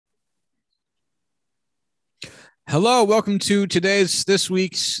Hello, welcome to this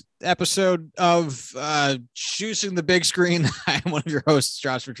week's episode of Juicing the Big Screen. I am one of your hosts,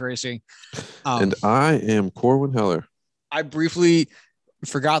 Joshua Tracy. And I am Corwin Heller. I briefly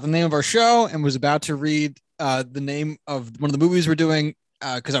forgot the name of our show and was about to read the name of one of the movies we're doing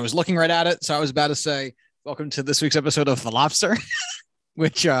because I was looking right at it. So I was about to say, welcome to this week's episode of The Lobster,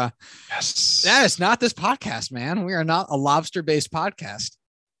 which yes, that is not this podcast, man. We are not a lobster-based podcast.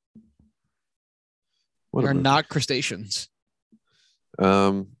 We are not crustaceans.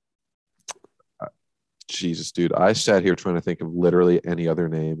 Jesus, dude. I sat here trying to think of literally any other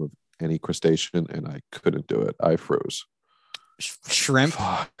name of any crustacean, and I couldn't do it. I froze. Shrimp.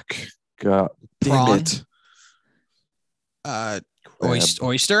 Fuck. God Prawn. damn it.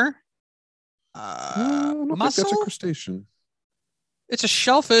 Oyster. I don't think that's a crustacean. It's a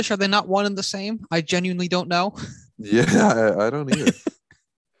shellfish. Are they not one and the same? I genuinely don't know. Yeah, I don't either.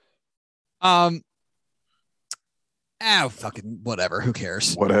 Fucking whatever. Who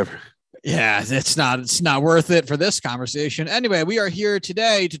cares? Whatever. Yeah, it's not worth it for this conversation. Anyway, we are here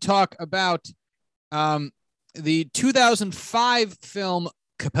today to talk about the 2005 film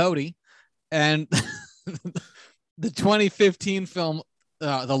Capote and the 2015 film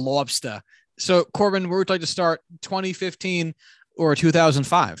The Lobster. So, Corbin, where would you like to start? 2015 or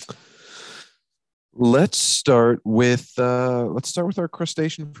 2005? Let's start with our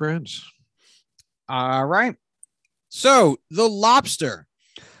crustacean friends. All right. So, The Lobster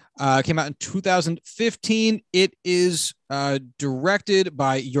came out in 2015. It is directed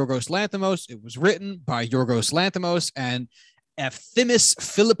by Yorgos Lanthimos. It was written by Yorgos Lanthimos and Efthimis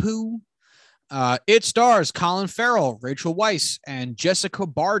Philippou. It stars Colin Farrell, Rachel Weisz, and Jessica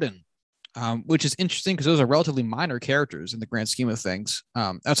Barden, which is interesting because those are relatively minor characters in the grand scheme of things,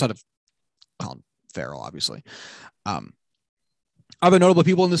 outside of Colin Farrell, obviously. Other notable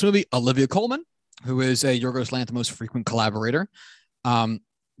people in this movie: Olivia Colman, who is a Yorgos Lanthimos frequent collaborator.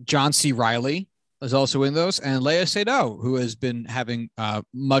 John C. Reilly is also in those, and Léa Seydoux, who has been having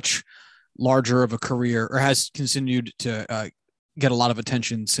much larger of a career, or has continued to get a lot of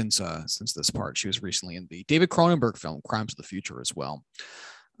attention since this part. She was recently in the David Cronenberg film Crimes of the Future as well.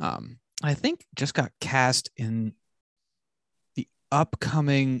 I think just got cast in the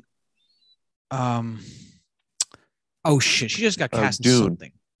upcoming. Oh shit! She just got cast in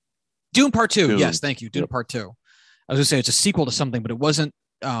something. Dune Part 2. Dune. Yes, thank you. Dune Part 2. I was gonna say it's a sequel to something, but it wasn't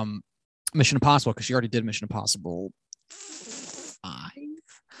Mission Impossible because she already did Mission Impossible 5.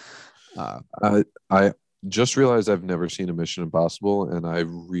 I just realized I've never seen a Mission Impossible, and I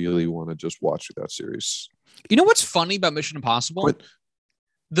really want to just watch that series. You know what's funny about Mission Impossible?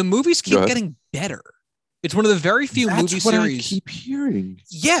 The movies keep getting better. It's one of the very few movie series. I keep hearing.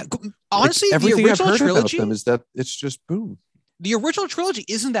 Yeah, honestly, like, everything the original I've heard trilogy about them is that it's just boom. The original trilogy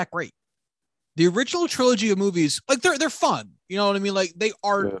isn't that great. The original trilogy of movies, like they're fun. You know what I mean? Like they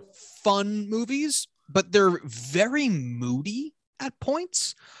are fun movies, but they're very moody at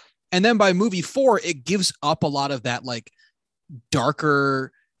points. And then by movie 4, it gives up a lot of that like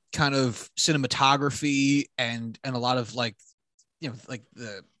darker kind of cinematography and a lot of like, you know, like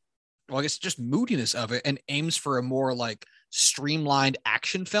I guess just moodiness of it, and aims for a more like streamlined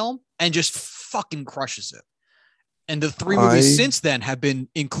action film and just fucking crushes it. And the 3 movies since then have been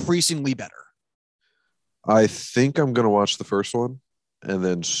increasingly better. I think I'm going to watch the first one and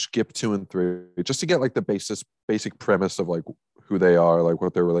then skip 2 and 3 just to get like the basic premise of like who they are, like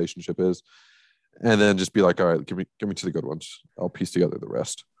what their relationship is. And then just be like, all right, give me to the good ones. I'll piece together the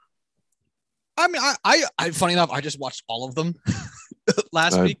rest. I mean, I funny enough, I just watched all of them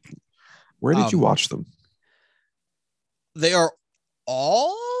last week. Where did you watch them? They are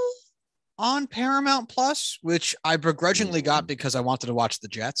all on Paramount Plus, which I begrudgingly got because I wanted to watch the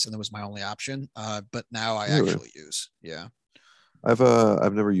Jets, and that was my only option. But now I actually use. Yeah, I've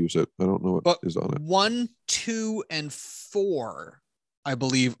never used it. I don't know what is on it. 1, 2, and 4, I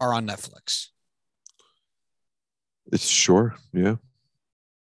believe, are on Netflix. It's sure, yeah.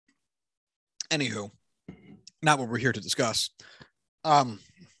 Anywho, not what we're here to discuss. Yeah,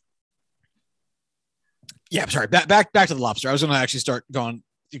 sorry. Back to The Lobster. I was going to actually start going,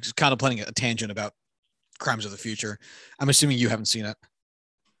 contemplating a tangent about Crimes of the Future. I'm assuming you haven't seen it.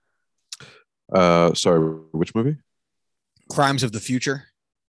 Sorry, which movie? Crimes of the Future.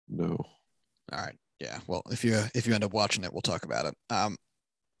 No. All right. Yeah. Well, if you end up watching it, we'll talk about it.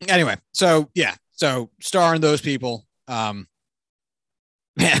 Anyway, so yeah. So starring those people. Man,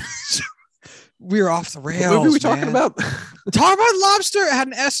 we're off the rails. What movie are we talking about? Talk about Lobster. It had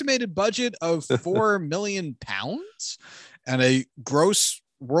an estimated budget of £4 million and a gross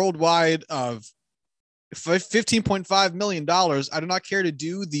worldwide of $15.5 million. I do not care to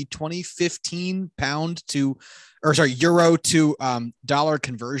do the 2015 pound to, or sorry, euro to dollar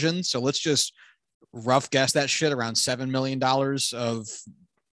conversion. So let's just rough guess that shit around $7 million of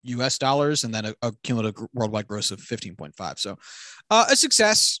US dollars, and then a cumulative worldwide gross of 15.5. So a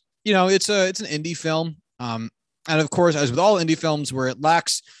success. You know, it's an indie film. And of course, as with all indie films, where it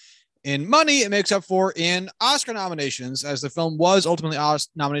lacks in money, it makes up for in Oscar nominations, as the film was ultimately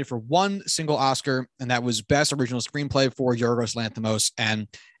nominated for one single Oscar, and that was Best Original Screenplay for Yorgos Lanthimos and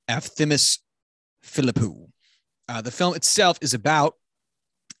Efthimis Philippou. The film itself is about,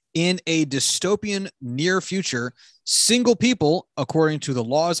 in a dystopian near future, single people, according to the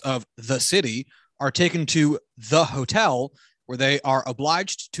laws of the city, are taken to the hotel, where they are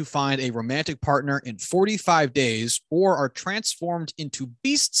obliged to find a romantic partner in 45 days or are transformed into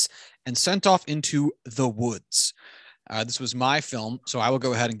beasts and sent off into the woods. This was my film, so I will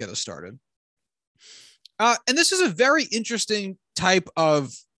go ahead and get us started. And this is a very interesting type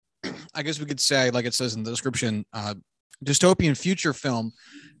of, I guess we could say, like it says in the description, dystopian future film,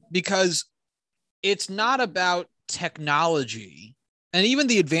 because it's not about technology, and even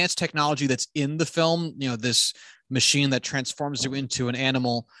the advanced technology that's in the film, you know, this machine that transforms you into an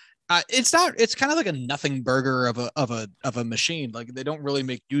animal. It's kind of like a nothing burger of a machine. Like, they don't really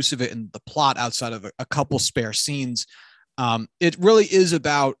make use of it in the plot outside of a couple spare scenes. It really is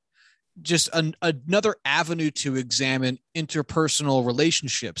about just another avenue to examine interpersonal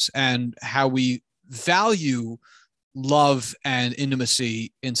relationships and how we value love and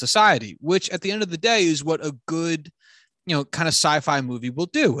intimacy in society, which at the end of the day is what a good, you know, kind of sci-fi movie will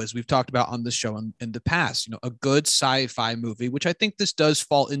do, as we've talked about on the show in the past. You know, a good sci-fi movie, which I think this does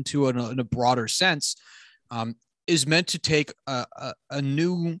fall into in a broader sense, is meant to take a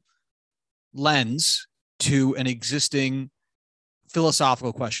new lens to an existing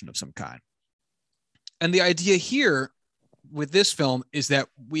philosophical question of some kind. And the idea here with this film is that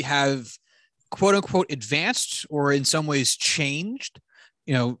we have, quote unquote, advanced, or in some ways changed,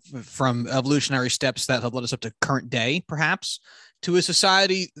 you know, from evolutionary steps that have led us up to current day, perhaps, to a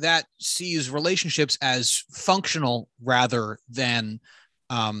society that sees relationships as functional rather than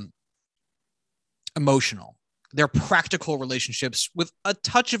emotional. They're practical relationships with a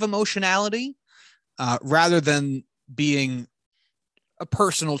touch of emotionality, rather than being a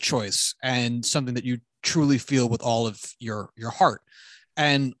personal choice and something that you truly feel with all of your heart.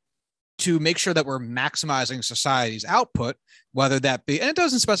 And to make sure that we're maximizing society's output, whether that be, and it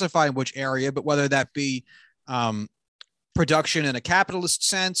doesn't specify in which area, but whether that be production in a capitalist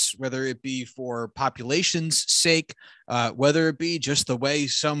sense, whether it be for population's sake, whether it be just the way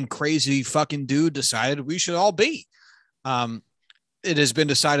some crazy fucking dude decided we should all be. It has been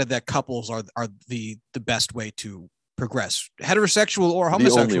decided that couples are the best way to progress. Heterosexual or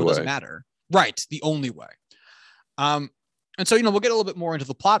homosexual doesn't matter. Right. The only way. And so, you know, we'll get a little bit more into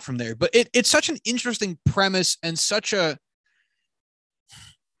the plot from there, but it's such an interesting premise and such an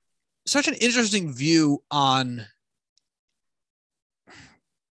interesting view on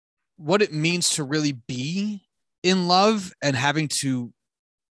what it means to really be in love and having to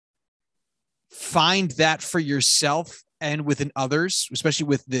find that for yourself and within others, especially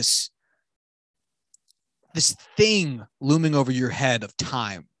with this thing looming over your head of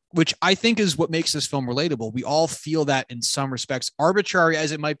time, which I think is what makes this film relatable. We all feel that in some respects, arbitrary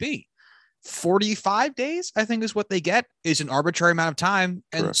as it might be. 45 days, I think, is what they get, is an arbitrary amount of time.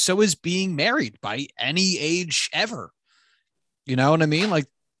 And correct. So is being married by any age ever. You know what I mean? Like,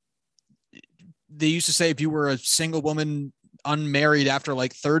 they used to say if you were a single woman unmarried after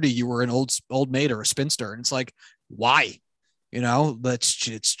like 30, you were an old maid or a spinster. And it's like, why? You know,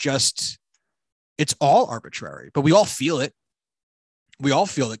 it's all arbitrary, but we all feel it. We all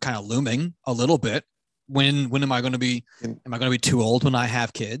feel it kind of looming a little bit. When am I going to be too old when I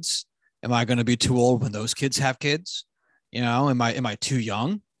have kids? Am I going to be too old when those kids have kids? You know, am I too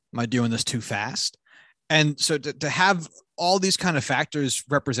young? Am I doing this too fast? And so to have all these kind of factors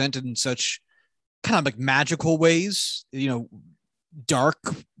represented in such kind of like magical ways, you know, dark,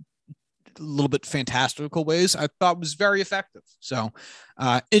 a little bit fantastical ways, I thought was very effective. So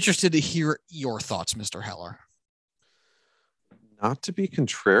interested to hear your thoughts, Mr. Heller. Not to be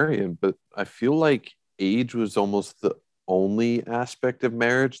contrarian, but I feel like age was almost the only aspect of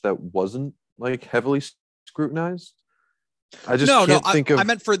marriage that wasn't like heavily scrutinized. I just can't think of. I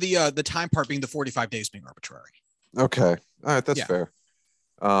meant for the time part being the 45 days being arbitrary. Okay, all right, that's fair.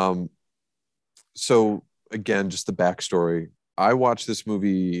 So again, just the backstory. I watched this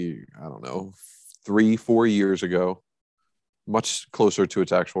movie, I don't know, 3-4 years ago, much closer to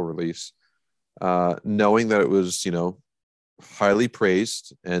its actual release, knowing that it was, you know, highly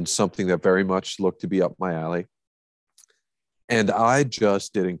praised and something that very much looked to be up my alley. And I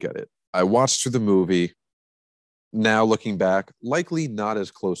just didn't get it. I watched through the movie. Now looking back, likely not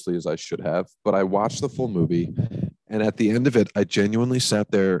as closely as I should have, but I watched the full movie. And at the end of it, I genuinely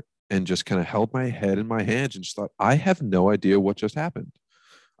sat there and just kind of held my head in my hands and just thought, I have no idea what just happened.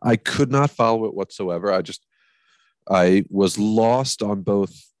 I could not follow it whatsoever. I was lost on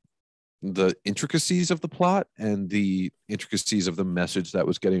both the intricacies of the plot and the intricacies of the message that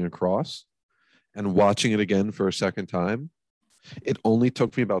was getting across. And watching it again for a second time, it only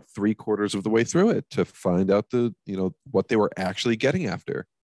took me about 3/4 of the way through it to find out what they were actually getting after.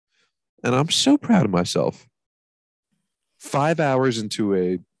 And I'm so proud of myself. 5 hours into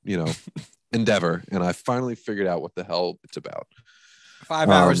a, endeavor, and I finally figured out what the hell it's about. 5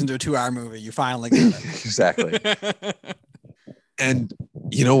 hours into a 2-hour movie, you finally got it. Exactly. And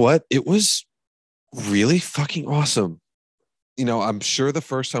you know what? It was really fucking awesome. I'm sure the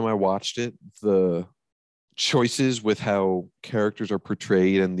first time I watched it, the choices with how characters are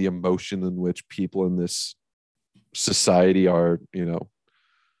portrayed and the emotion in which people in this society are,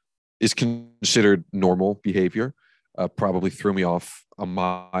 is considered normal behavior, probably threw me off a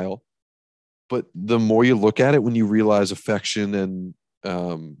mile. But the more you look at it, when you realize affection and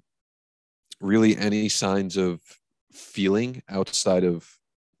really any signs of feeling outside of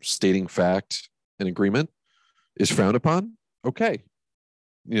stating fact and agreement is frowned upon, okay.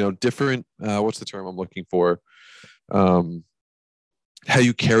 Different, what's the term I'm looking for? How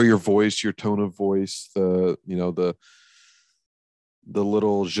you carry your voice, your tone of voice, the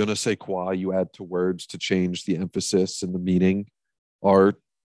little je ne sais quoi you add to words to change the emphasis and the meaning are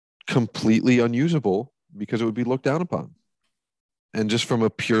completely unusable because it would be looked down upon. And just from a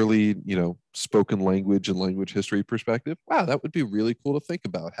purely, spoken language and language history perspective, wow, that would be really cool to think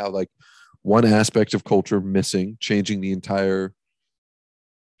about how like one aspect of culture missing, changing the entire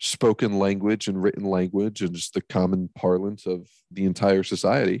spoken language and written language and just the common parlance of the entire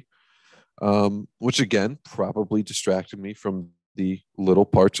society, which again probably distracted me from the little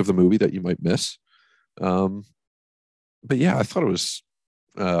parts of the movie that you might miss. But yeah, I thought it was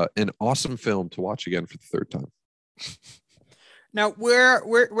an awesome film to watch again for the third time. Now, where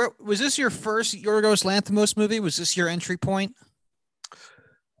was this your first Yorgos Lanthimos movie? Was this your entry point?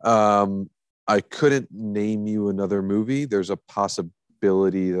 I couldn't name you another movie. There's a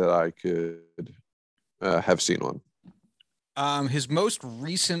possibility that I could have seen one. His most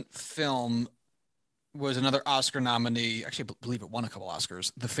recent film was another Oscar nominee. Actually, I believe it won a couple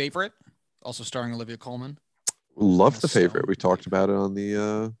Oscars. The Favorite, also starring Olivia Colman. Love The Favorite. We talked about it on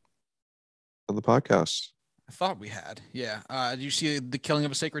the podcast. I thought we had. Yeah. Did you see The Killing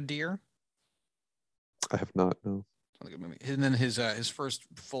of a Sacred Deer? I have not. No. A good movie. And then his first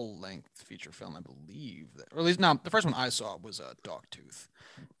full length feature film, I believe, or at least no, the first one I saw was Dogtooth.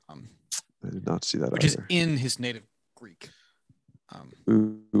 I did not see that, which either. is in his native Greek.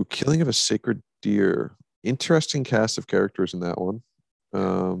 Ooh, Killing of a Sacred Deer. Interesting cast of characters in that one.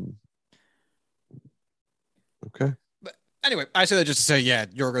 Okay. But anyway, I say that just to say, yeah,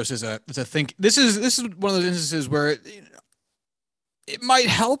 Yorgos is a think. This is one of those instances where it might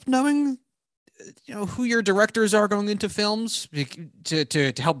help knowing who your directors are going into films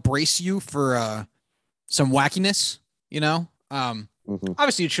to help brace you for some wackiness.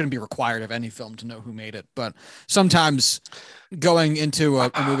 Obviously it shouldn't be required of any film to know who made it, but sometimes going into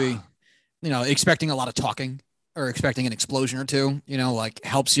a movie, expecting a lot of talking or expecting an explosion or two, like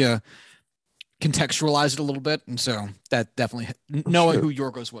helps you contextualize it a little bit. And so that definitely knowing who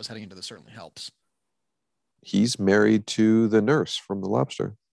Yorgos was heading into this certainly helps. He's married to the nurse from The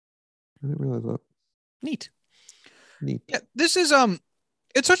Lobster. I didn't realize that. Neat. Yeah, this is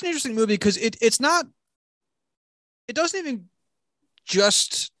it's such an interesting movie because it doesn't even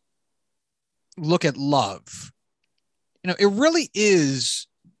just look at love. It really is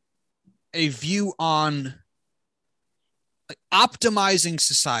a view on optimizing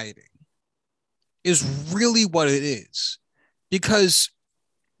society is really what it is. Because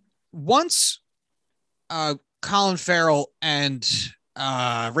once Colin Farrell and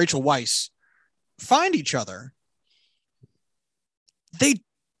Rachel Weisz find each other, they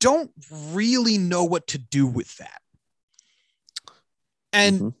don't really know what to do with that.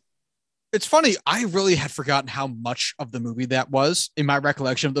 And it's funny, I really had forgotten how much of the movie that was in my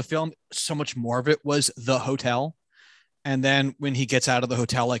recollection of the film. So much more of it was the hotel. And then when he gets out of the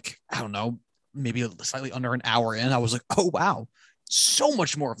hotel, like, I don't know, maybe slightly under an hour in, I was like, oh, wow, so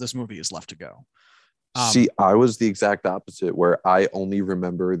much more of this movie is left to go. See, I was the exact opposite, where I only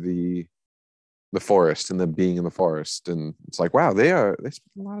remember the forest and them being in the forest, and it's like, wow, they spent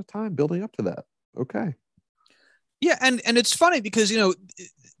a lot of time building up to that. Okay. Yeah, and it's funny because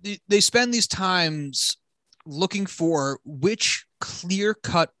they spend these times looking for which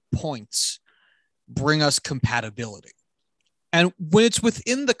clear-cut points bring us compatibility. And when it's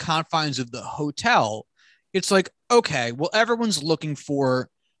within the confines of the hotel, it's like, okay, well, everyone's looking for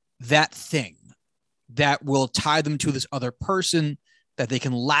that thing that will tie them to this other person that they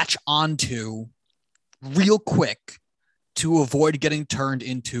can latch onto real quick to avoid getting turned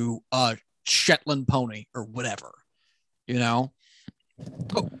into a Shetland pony or whatever, you know?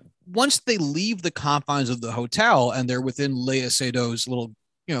 But once they leave the confines of the hotel and they're within Léa Seydoux's little,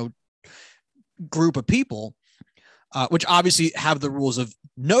 group of people, which obviously have the rules of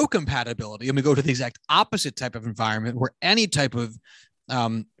no compatibility, and we go to the exact opposite type of environment where any type of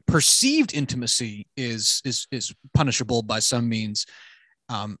perceived intimacy is punishable by some means.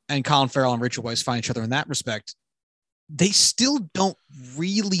 And Colin Farrell and Rachel Weisz find each other in that respect. They still don't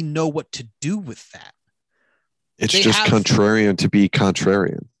really know what to do with that. It's just contrarian to be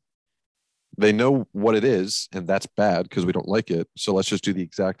contrarian. They know what it is, and that's bad because we don't like it. So let's just do the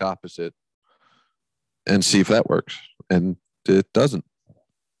exact opposite and see if that works. And it doesn't.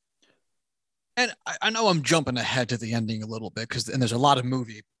 And I know I'm jumping ahead to the ending a little bit and there's a lot of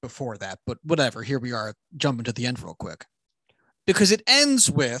movie before that, but whatever. Here we are jumping to the end real quick. Because it ends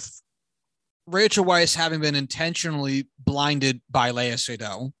with Rachel Weisz having been intentionally blinded by Léa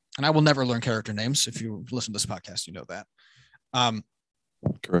Seydoux. And I will never learn character names. If you listen to this podcast, you know that.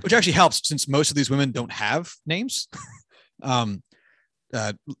 Correct. Which actually helps since most of these women don't have names.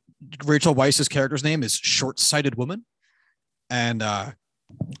 Rachel Weisz's character's name is Short-Sighted Woman. And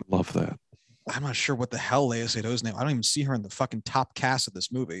love that. I'm not sure what the hell Léa Seydoux's name. I don't even see her in the fucking top cast of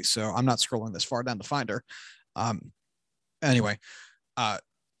this movie. So I'm not scrolling this far down to find her. Anyway,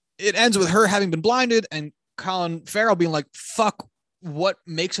 it ends with her having been blinded and Colin Farrell being like, fuck, what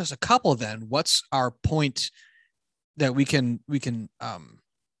makes us a couple then? What's our point that we can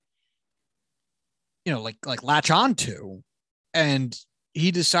latch on to? And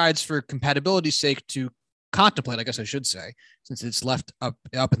he decides for compatibility's sake to contemplate, I guess I should say, since it's left up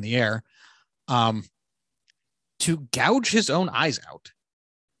in the air, to gouge his own eyes out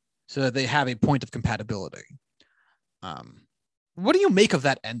so that they have a point of compatibility. What do you make of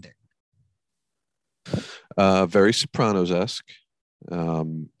that ending? Very Sopranos-esque,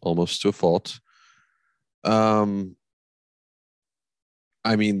 almost to a fault. I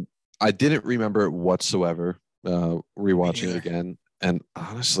mean, I didn't remember it whatsoever, rewatching it again. And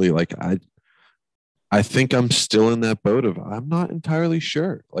honestly, like, I think I'm still in that boat of I'm not entirely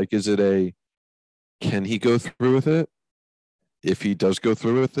sure. Like, is it can he go through with it? If he does go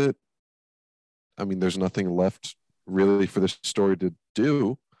through with it, I mean, there's nothing left really for this story to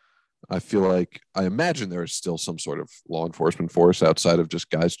do. I imagine there is still some sort of law enforcement force outside of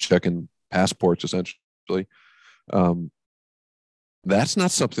just guys checking passports, essentially. That's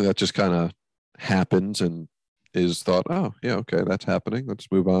not something that just kind of happens and is thought, oh, yeah, okay, that's happening.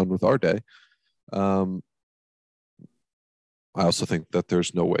 Let's move on with our day. I also think that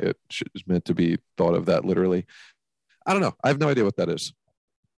there's no way it is meant to be thought of that literally. I don't know. I have no idea what that is.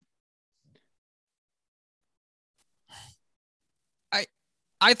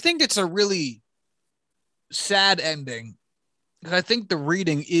 I think it's a really sad ending because I think the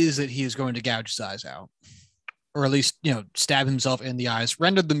reading is that he is going to gouge his eyes out, or at least, stab himself in the eyes,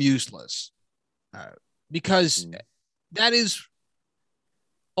 render them useless, because that is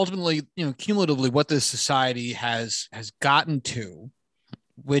ultimately, cumulatively what this society has gotten to,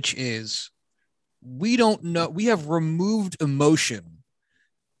 which is we don't know. We have removed emotion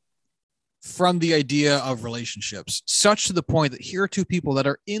from the idea of relationships, such to the point that here are two people that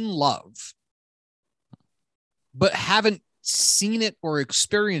are in love, but haven't seen it or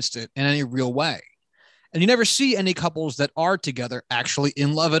experienced it in any real way. And you never see any couples that are together actually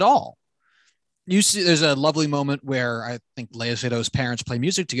in love at all. You see, there's a lovely moment where I think Léa Seydoux's parents play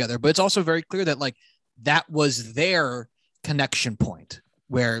music together, but it's also very clear that that was their connection point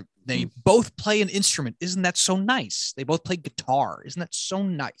where they both play an instrument. Isn't that so nice? They both play guitar. Isn't that so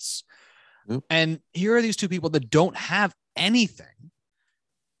nice? Yep. And here are these two people that don't have anything,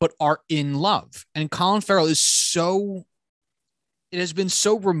 but are in love. And Colin Farrell it has been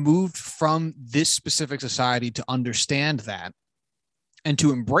so removed from this specific society to understand that and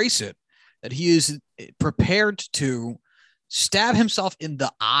to embrace it, that he is prepared to stab himself in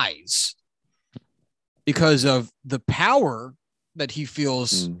the eyes because of the power that he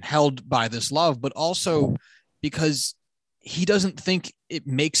feels held by this love, but also because he doesn't think it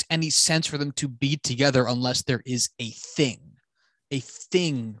makes any sense for them to be together unless there is a thing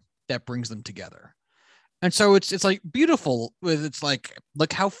that brings them together. And so it's like beautiful with it's like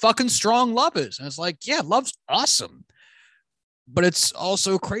look how fucking strong love is. And it's like, yeah, love's awesome. But it's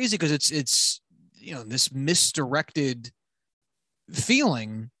also crazy because it's this misdirected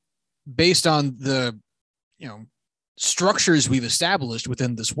feeling based on the structures we've established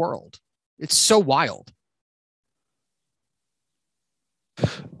within this world. It's so wild.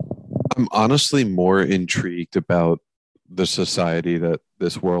 I'm honestly more intrigued about the society that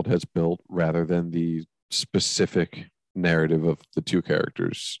this world has built rather than the specific narrative of the two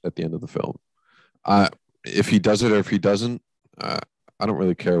characters at the end of the film. If he does it or if he doesn't, I don't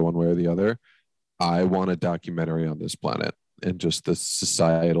really care one way or the other. I want a documentary on this planet and just the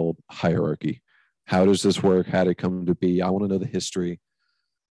societal hierarchy. How does this work? How did it come to be? I want to know the history.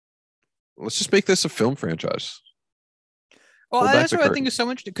 Let's just make this a film franchise. Well, that's what I think is so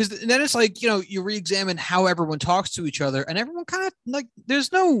interesting because then it's like, you re-examine how everyone talks to each other and everyone kind of like,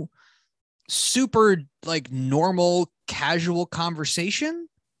 there's no super like normal casual conversation,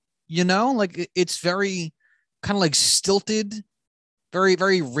 like it's very kind of like stilted, very,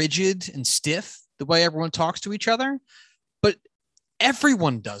 very rigid and stiff the way everyone talks to each other, but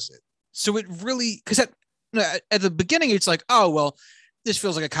everyone does it. So it really, because at the beginning, it's like, oh, well, this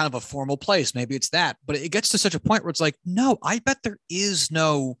feels like a kind of a formal place. Maybe it's that, but it gets to such a point where it's like, no, I bet there is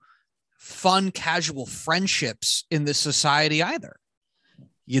no fun, casual friendships in this society either.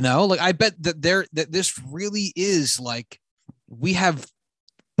 Like I bet that this really is like, we have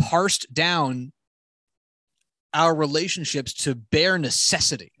parsed down our relationships to bare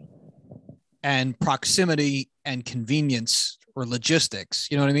necessity and proximity and convenience or logistics.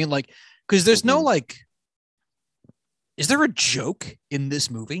 You know what I mean? Like, because there's no like, is there a joke in this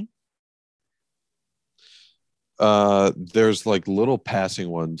movie? There's like little passing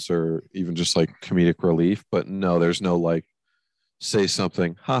ones or even just like comedic relief, but no, there's no like say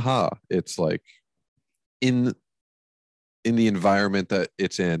something, haha. It's like in the environment that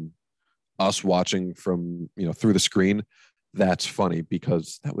it's in, us watching from through the screen, that's funny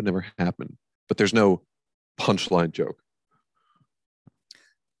because that would never happen. But there's no punchline joke.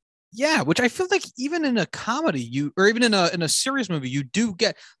 Yeah, which I feel like even in a comedy, or even in a serious movie, you do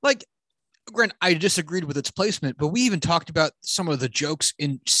get like. Grant, I disagreed with its placement, but we even talked about some of the jokes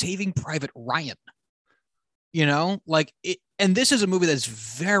in Saving Private Ryan. Like it, and this is a movie that's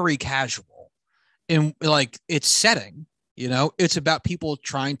very casual in like its setting. It's about people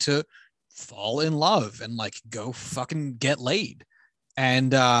trying to fall in love and like go fucking get laid,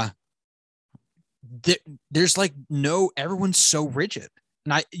 and there's like everyone's so rigid.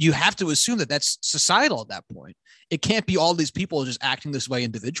 And you have to assume that that's societal at that point. It can't be all these people just acting this way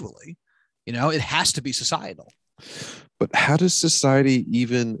individually. It has to be societal. But how does society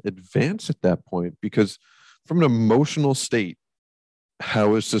even advance at that point? Because from an emotional state,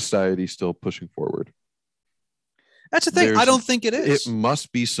 how is society still pushing forward? That's the thing. I don't think it is. It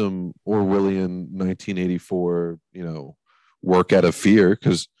must be some Orwellian 1984, work out of fear.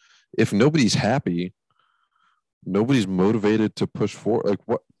 Because if nobody's happy, nobody's motivated to push forward. Like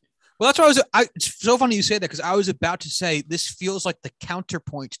what? Well, that's why it's so funny you say that because I was about to say this feels like the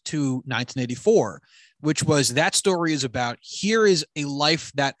counterpoint to 1984, which was that story is about here is a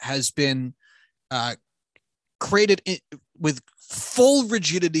life that has been created with full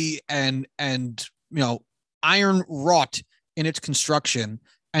rigidity and iron wrought in its construction,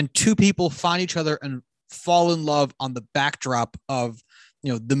 and two people find each other and fall in love on the backdrop of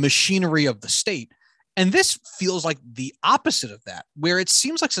the machinery of the state. And this feels like the opposite of that, where it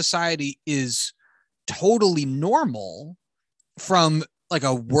seems like society is totally normal from like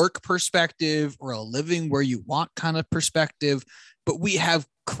a work perspective or a living where you want kind of perspective. But we have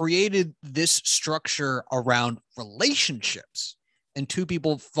created this structure around relationships and two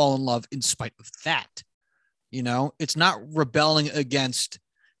people fall in love in spite of that. It's not rebelling against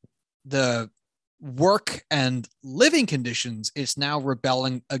the work and living conditions. It's now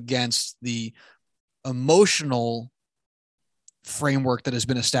rebelling against the emotional framework that has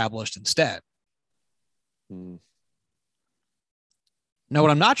been established instead. Now, what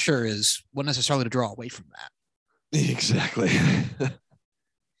I'm not sure is what necessarily to draw away from that. Exactly.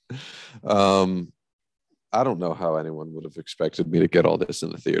 I don't know how anyone would have expected me to get all this in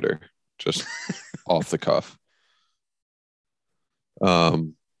the theater, just off the cuff.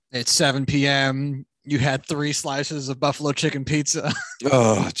 It's 7 p.m. You had 3 slices of buffalo chicken pizza.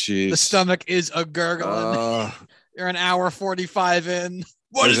 Oh, jeez. The stomach is a gurgling. You're an hour 45 in.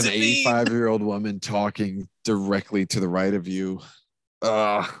 What does it mean? There's an 85-year-old woman talking directly to the right of you.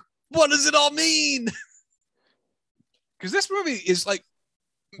 What does it all mean? Because this movie is like,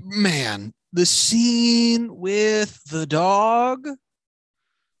 man, the scene with the dog.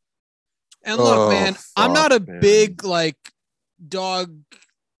 And look, man, I'm not a man. big like dog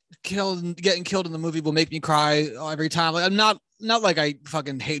getting killed in the movie will make me cry every time. Like I'm not like I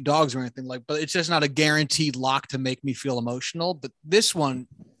fucking hate dogs or anything like, but it's just not a guaranteed lock to make me feel emotional. But this one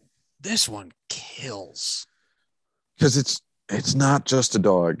kills. Because it's not just a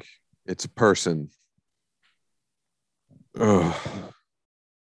dog, it's a person. Ugh.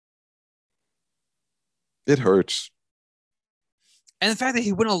 It hurts. And the fact that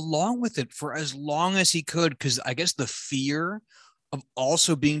he went along with it for as long as he could, because I guess the fear of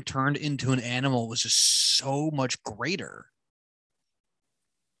also being turned into an animal was just so much greater.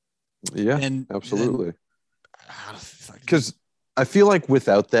 Yeah, And absolutely. Because I feel like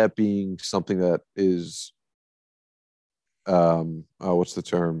without that being something that is, what's the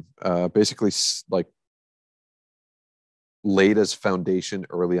term? Basically, like laid as foundation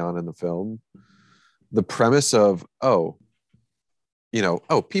early on in the film. The premise of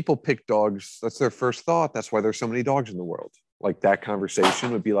people pick dogs. That's their first thought. That's why there's so many dogs in the world. Like that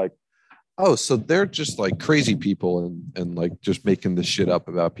conversation would be like, oh, so they're just like crazy people and like just making this shit up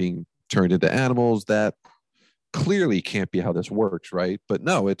about being turned into animals. That clearly can't be how this works, right? But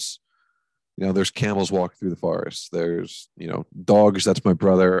no, it's, there's camels walk through the forest. There's, dogs. That's my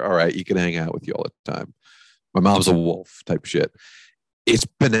brother. All right, you can hang out with you all the time. My mom's a wolf type shit. It's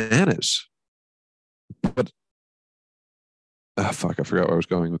bananas. But fuck, I forgot where I was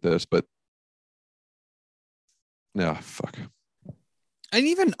going with this, but no, fuck. And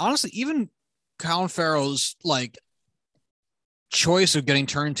even honestly, even Colin Farrell's like choice of getting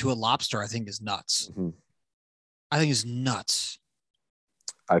turned into a lobster, I think is nuts. Mm-hmm. I think is nuts.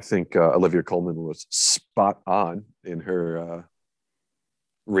 I think Olivia Colman was spot on in her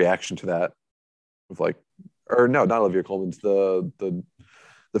reaction to that. Of like, or no, not Olivia Colman's the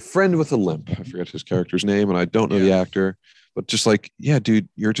friend with a limp. I forget his character's name, and I don't know the actor. But just like, yeah, dude,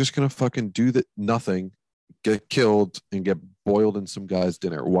 you're just gonna fucking do nothing, get killed, and get boiled in some guy's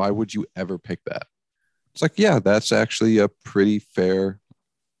dinner. Why would you ever pick that? It's like, yeah, that's actually a pretty fair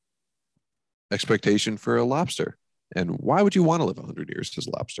expectation for a lobster. And why would you want to live 100 years as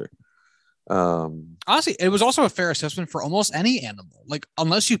a lobster? Honestly, it was also a fair assessment for almost any animal. Like,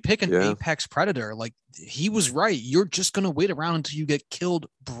 unless you pick an apex predator, like he was right. You're just gonna wait around until you get killed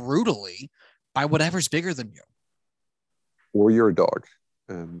brutally by whatever's bigger than you. Or you're a dog.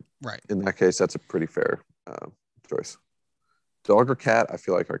 And right. In that case, that's a pretty fair choice. Dog or cat, I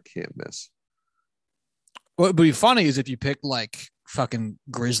feel like I can't miss. What would be funny is if you pick like fucking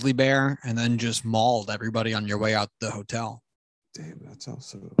grizzly bear and then just mauled everybody on your way out the hotel. Damn, that's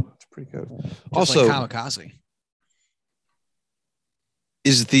pretty good. Just also, like Kamikaze.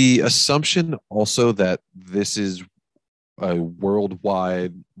 Is the assumption also that this is a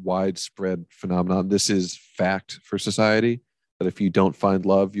widespread phenomenon? This is fact for society, that if you don't find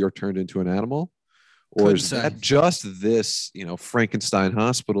love, you're turned into an animal? Or is that just this, Frankenstein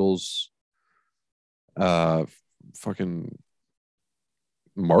Hospital's fucking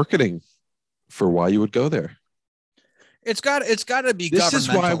marketing for why you would go there? It's got to be. This is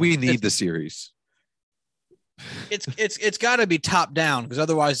why we need the series. It's got to be top down, because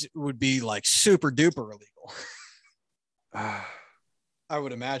otherwise it would be like super duper illegal. I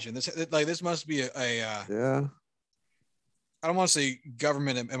would imagine this must be yeah. I don't want to say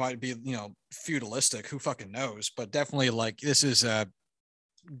government. It might be feudalistic. Who fucking knows? But definitely like this is the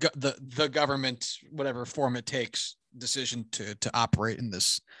government, whatever form it takes, decision to operate in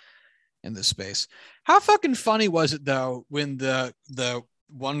this space. How fucking funny was it though when the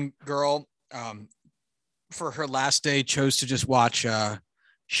one girl for her last day chose to just watch what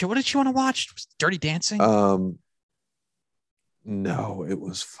did she want to watch? Dirty Dancing? No, it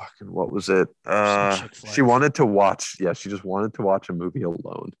was fucking, what was it? She wanted to watch, she just wanted to watch a movie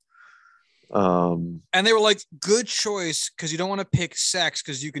alone. And they were like, good choice, because you don't want to pick sex,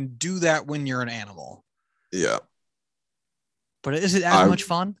 because you can do that when you're an animal. Yeah. But is it as much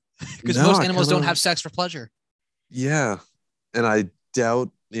fun? Because most animals don't have sex for pleasure. Yeah. And I doubt,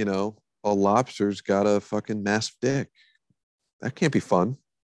 a lobster's got a fucking massive dick. That can't be fun.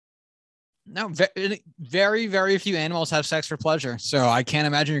 No, very, very few animals have sex for pleasure. So I can't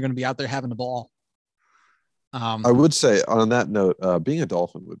imagine you're going to be out there having a ball. I would say on that note, being a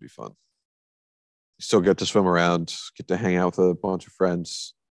dolphin would be fun. You still get to swim around, get to hang out with a bunch of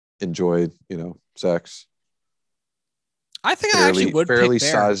friends, enjoy, sex. I think I actually would fairly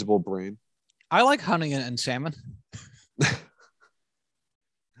pick bear. Sizable brain. I like hunting and salmon.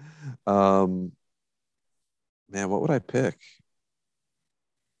 Man, what would I pick?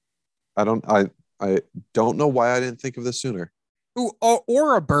 I don't know why I didn't think of this sooner. Ooh,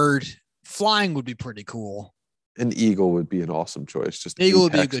 or a bird. Flying would be pretty cool. An eagle would be an awesome choice. Just eagle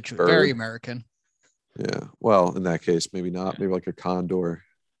would be a good choice. Bird. Very American. Yeah. Well, in that case, maybe not. Maybe like a condor.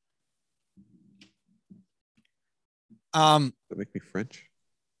 Does that make me French?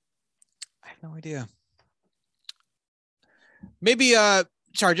 I have no idea. Maybe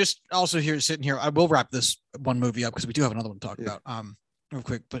sorry, just also here sitting here. I will wrap this one movie up because we do have another one to talk about. Real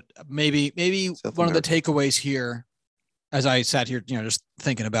quick, but maybe South one America. of the takeaways here, as I sat here, just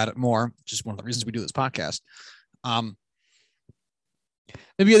thinking about it more, just one of the reasons we do this podcast.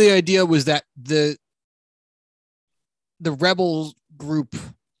 Maybe the idea was that the rebel group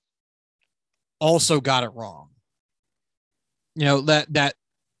also got it wrong. That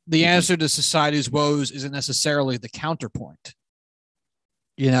the answer to society's woes isn't necessarily the counterpoint.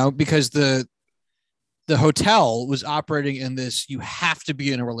 Because the hotel was operating in this, you have to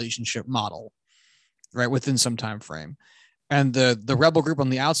be in a relationship model, right, within some time frame. And the rebel group on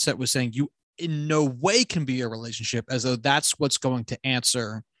the outset was saying you in no way can be a relationship, as though that's what's going to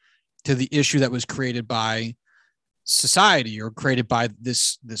answer to the issue that was created by society or created by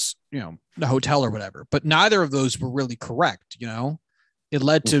this the hotel or whatever. But neither of those were really correct. It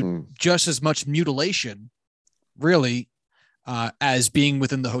led to just as much mutilation, really, as being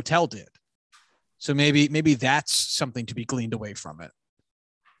within the hotel did. So maybe that's something to be gleaned away from it.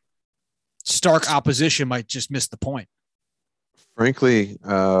 Stark opposition might just miss the point. Frankly,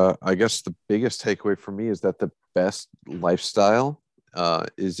 I guess the biggest takeaway for me is that the best lifestyle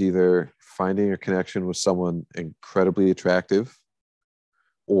is either finding a connection with someone incredibly attractive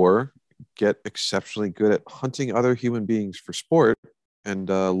or get exceptionally good at hunting other human beings for sport and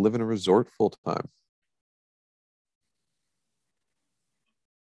live in a resort full time.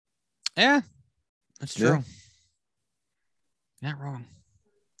 Yeah, that's true. Not wrong.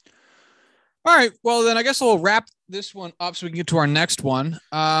 All right. Well, then I guess we'll wrap this one up so we can get to our next one.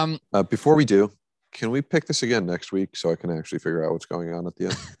 Before we do, can we pick this again next week so I can actually figure out what's going on at the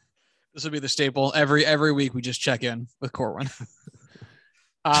end? This will be the staple. Every week we just check in with Corwin.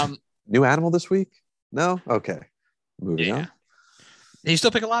 New animal this week? No? Okay. Moving on. He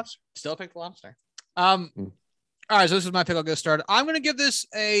still pick a lobster. Still pick the lobster. All right, so this is my pick. I'll get started. I'm going to give this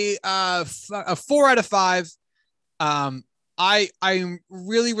a 4 out of 5. I'm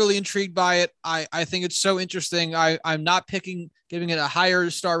really, really intrigued by it. I think it's so interesting. I'm not giving it a higher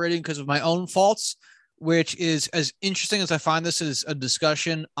star rating because of my own faults, which is as interesting as I find this is a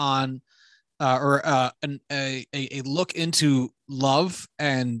discussion on a look into love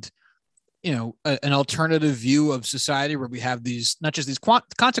and an alternative view of society where we have these not just these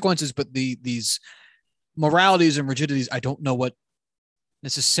consequences, but these moralities and rigidities. I don't know what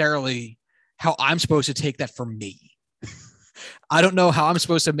necessarily how I'm supposed to take that for me. I don't know how I'm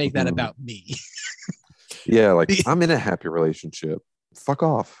supposed to make that about me. Yeah, like I'm in a happy relationship. Fuck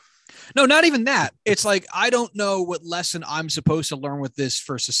off. No, not even that. It's like I don't know what lesson I'm supposed to learn with this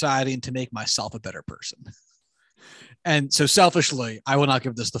for society and to make myself a better person. And so selfishly, I will not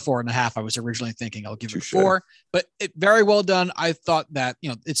give this the 4.5. I was originally thinking I'll give it a 4, but it very well done. I thought that,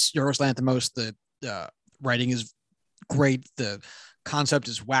 it's Yorgos Lanthimos. The writing is great. The concept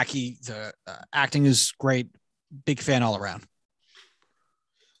is wacky. The acting is great. Big fan all around.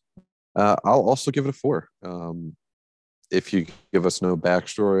 I'll also give it a 4. If you give us no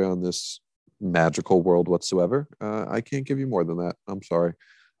backstory on this magical world whatsoever, I can't give you more than that. I'm sorry.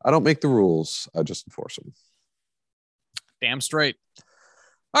 I don't make the rules. I just enforce them. Damn straight.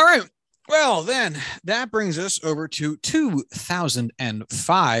 All right. Well, then that brings us over to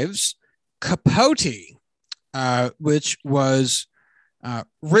 2005's Capote, which was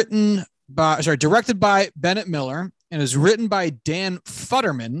directed by Bennett Miller and is written by Dan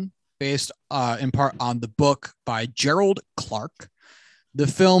Futterman, based in part on the book by Gerald Clark. The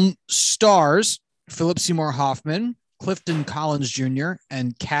film stars Philip Seymour Hoffman, Clifton Collins Jr.,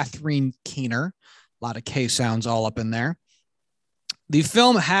 and Catherine Keener. A lot of K sounds all up in there. The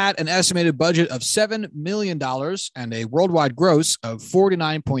film had an estimated budget of $7 million and a worldwide gross of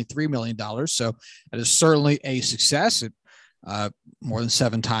 $49.3 million. So that is certainly a success. It more than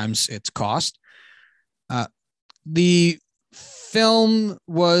 7 times its cost. The film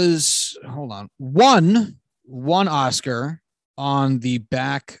was, won Oscar on the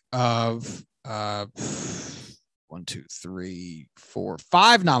back of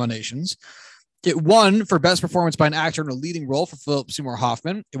 5 nominations. It won for Best Performance by an Actor in a Leading Role for Philip Seymour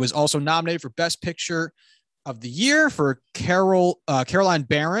Hoffman. It was also nominated for Best Picture of the Year for Caroline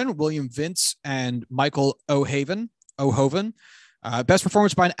Barron, William Vince, and Michael O'Hoven. Best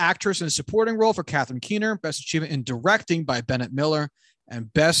Performance by an Actress in a Supporting Role for Catherine Keener. Best Achievement in Directing by Bennett Miller.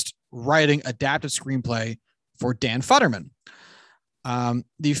 And Best Writing Adapted Screenplay for Dan Futterman.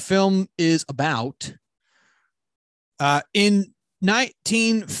 The film is about in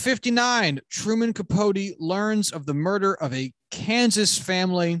 1959, Truman Capote learns of the murder of a Kansas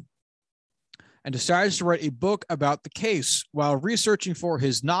family and decides to write a book about the case. While researching for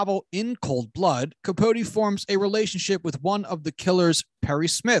his novel In Cold Blood, Capote forms a relationship with one of the killers, Perry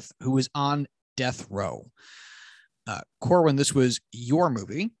Smith, who is on death row. Corwin, this was your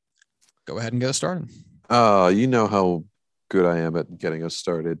movie. Go ahead and get us started. You know how good I am at getting us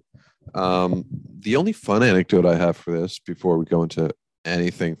started. The only fun anecdote I have for this before we go into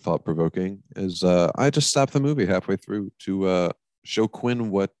anything thought-provoking is I just stopped the movie halfway through to show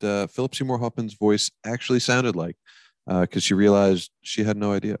Quinn what Philip Seymour Hoffman's voice actually sounded like, because she realized she had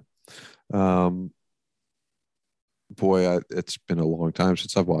no idea. It's been a long time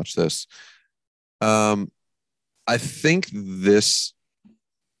since I've watched this. I think this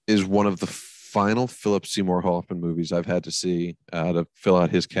is one of the final Philip Seymour Hoffman movies I've had to see to fill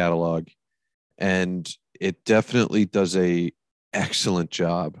out his catalog, and it definitely does a excellent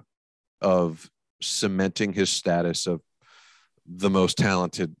job of cementing his status of the most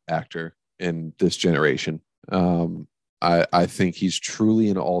talented actor in this generation. I think he's truly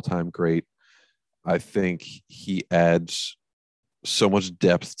an all-time great. I think he adds so much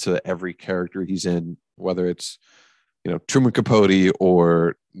depth to every character he's in, whether it's, Truman Capote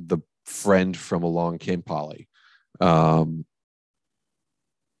or the friend from Along Came Polly.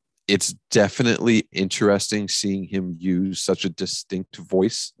 It's definitely interesting seeing him use such a distinct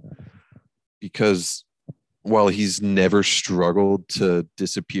voice, because while he's never struggled to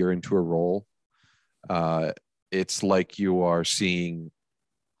disappear into a role, it's like you are seeing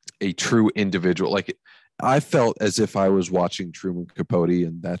a true individual. Like, I felt as if I was watching Truman Capote,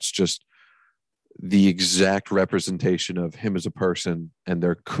 and that's just the exact representation of him as a person, and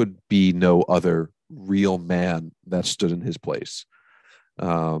there could be no other real man that stood in his place.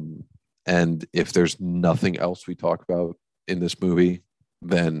 And if there's nothing else we talk about in this movie,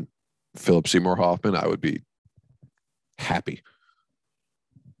 then Philip Seymour Hoffman, I would be happy.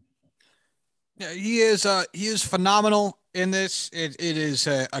 Yeah, he is phenomenal in this. It is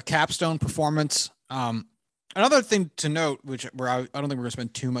a capstone performance. Another thing to note, where I don't think we're gonna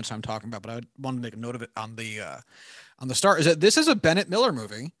spend too much time talking about, but I wanted to make a note of it on the start, is that this is a Bennett Miller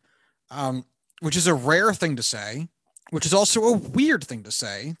movie, which is a rare thing to say, which is also a weird thing to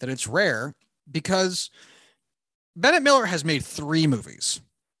say that it's rare, because Bennett Miller has made 3 movies.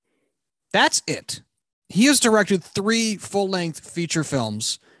 That's it. He has directed 3 full-length feature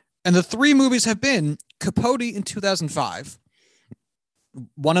films, and the 3 movies have been Capote in 2005.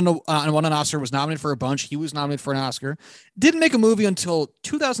 Won an Oscar, was nominated for a bunch. He was nominated for an Oscar. Didn't make a movie until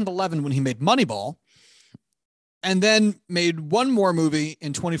 2011 when he made Moneyball, and then made one more movie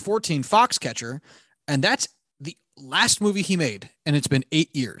in 2014, Foxcatcher, and that's the last movie he made, and it's been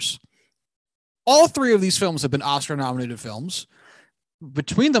 8 years. All 3 of these films have been Oscar-nominated films.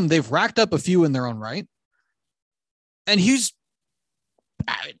 Between them, they've racked up a few in their own right, and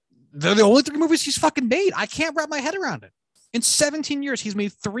they're the only 3 movies he's fucking made. I can't wrap my head around it. In 17 years, he's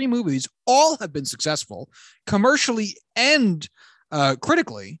made 3 movies. All have been successful, commercially and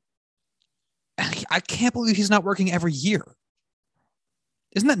critically. I can't believe he's not working every year.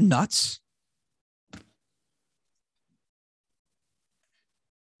 Isn't that nuts?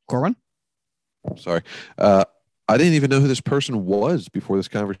 Corwin? Sorry. I didn't even know who this person was before this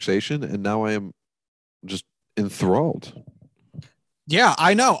conversation, and now I am just enthralled. Yeah,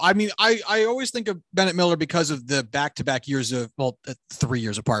 I know. I mean, I always think of Bennett Miller because of the back-to-back years of, 3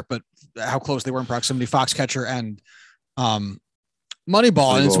 years apart, but how close they were in proximity, Foxcatcher and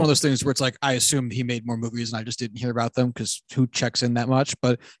Moneyball. And it's one of those things where it's like, I assumed he made more movies and I just didn't hear about them because who checks in that much?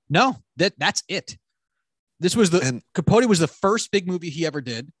 But no, that's it. This was Capote was the first big movie he ever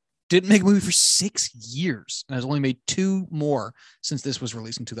did. Didn't make a movie for 6 years and has only made 2 more since this was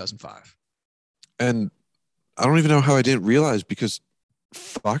released in 2005. And I don't even know how I didn't realize, because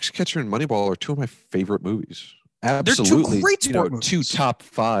Foxcatcher and Moneyball are 2 of my favorite movies. Absolutely. They're 2 great sport movies. 2 top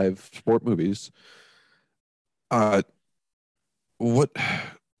 5 sport movies. What?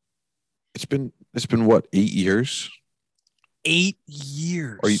 It's been what, 8 years? 8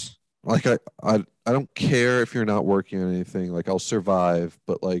 years. Are you like, I don't care if you're not working on anything. Like, I'll survive,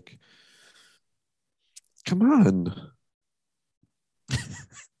 but like, come on.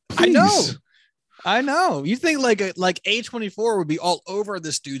 I know. You think like A24 would be all over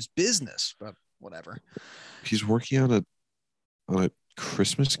this dude's business, but whatever. He's working on a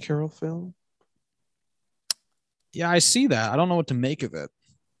Christmas Carol film. Yeah, I see that. I don't know what to make of it.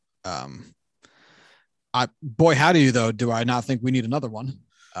 Boy, how do you though? Do I not think we need another one?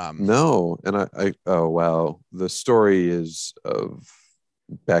 No, and oh wow, the story is of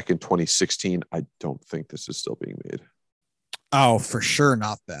back in 2016. I don't think this is still being made. Oh, for sure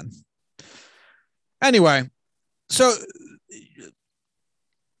not then. Anyway, so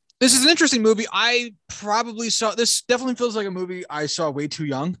this is an interesting movie. I probably saw this. Definitely feels like a movie I saw way too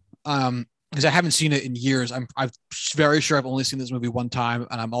young. Because I haven't seen it in years. I'm very sure I've only seen this movie one time,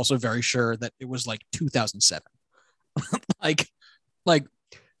 and I'm also very sure that it was like 2007. like, like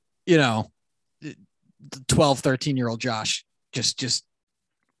you know, 12, 13-year-old Josh just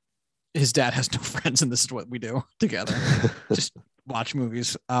his dad has no friends, and this is what we do together. Just watch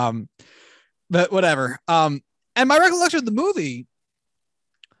movies. But whatever. And my recollection of the movie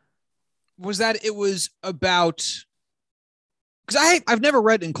was that it was about, because I've never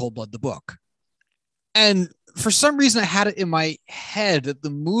read In Cold Blood, the book. And for some reason I had it in my head that the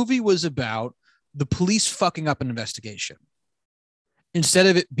movie was about the police fucking up an investigation instead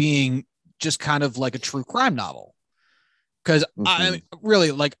of it being just kind of like a true crime novel. Because I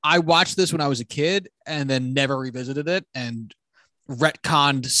really, like, I watched this when I was a kid and then never revisited it and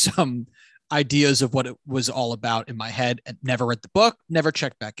retconned some ideas of what it was all about in my head and never read the book, never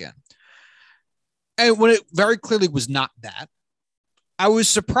checked back in. And when it very clearly was not that, I was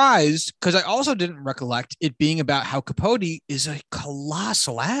surprised because I also didn't recollect it being about how Capote is a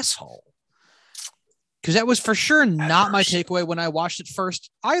colossal asshole. Because that was for sure not my takeaway when I watched it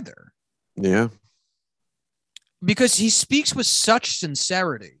first either. Yeah. Because he speaks with such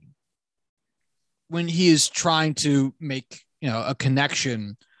sincerity when he is trying to make, a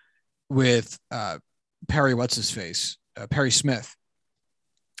connection with Perry, what's his face? Perry Smith.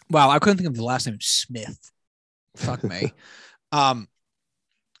 Wow, I couldn't think of the last name, Smith. Fuck me.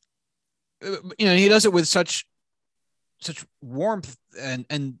 He does it with such warmth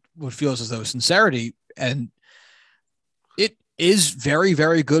and what feels as though sincerity, and it is very,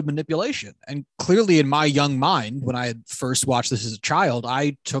 very good manipulation. And clearly in my young mind, when I had first watched this as a child,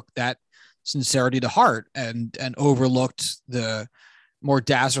 I took that sincerity to heart and overlooked the more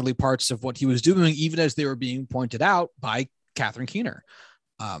dastardly parts of what he was doing, even as they were being pointed out by Catherine Keener.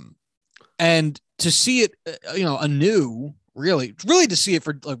 And to see it, anew, really to see it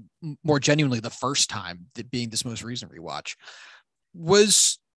for like more genuinely the first time, that being this most recent rewatch,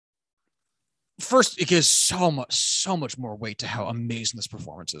 was first, it gives so much more weight to how amazing this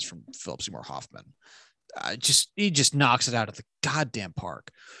performance is from Philip Seymour Hoffman. He just knocks it out of the goddamn park.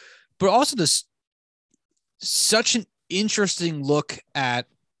 But also this such an interesting look at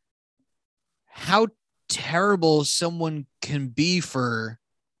how terrible someone can be for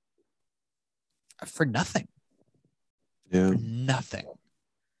nothing. Yeah. For nothing.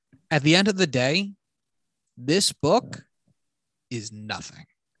 At the end of the day, this book is nothing.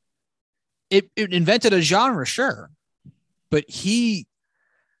 It invented a genre, sure, but he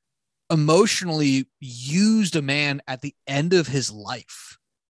emotionally used a man at the end of his life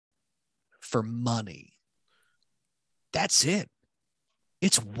for money. That's it.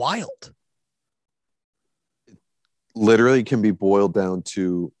 It's wild. Literally can be boiled down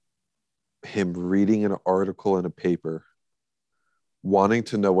to him reading an article in a paper, wanting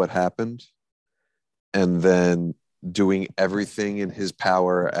to know what happened, and then doing everything in his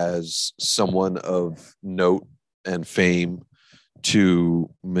power as someone of note and fame to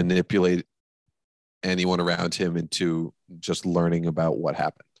manipulate anyone around him into just learning about what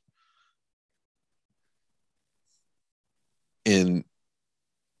happened. In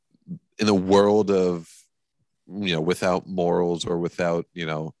a world of, without morals or without,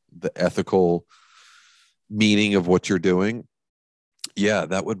 the ethical meaning of what you're doing, yeah,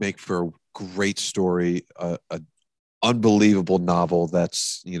 that would make for a great story, a unbelievable novel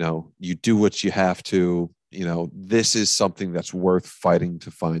that's, you do what you have to, this is something that's worth fighting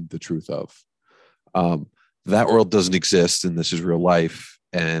to find the truth of. That world doesn't exist, and this is real life,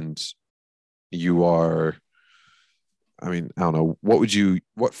 and you are, I don't know,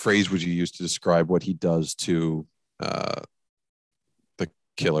 what phrase would you use to describe what he does to the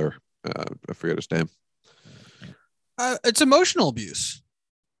killer? I forget his name. It's emotional abuse.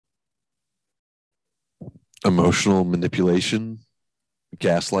 Emotional manipulation,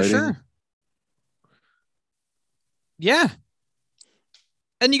 gaslighting. For sure. Yeah.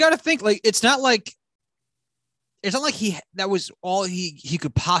 And you got to think, like, it's not like that was all he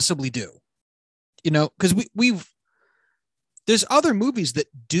could possibly do, because there's other movies that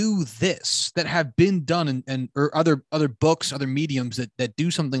do this, that have been done, and or other books, other mediums that do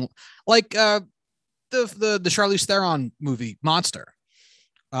something like the Charlize Theron movie Monster,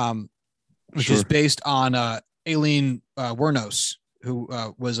 which is based on Aileen Wuornos, who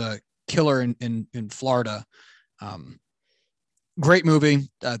was a killer in Florida. Great movie.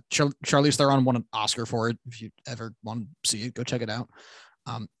 Charlize Theron won an Oscar for it. If you ever want to see it, go check it out.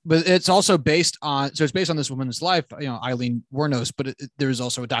 But it's also based on, so it's based on this woman's life, Eileen Wuornos, but there's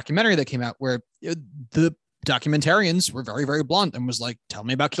also a documentary that came out where the documentarians were very, very blunt and was like, tell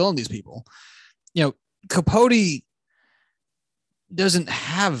me about killing these people. Capote doesn't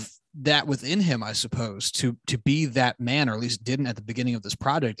have that within him, I suppose, to be that man, or at least didn't at the beginning of this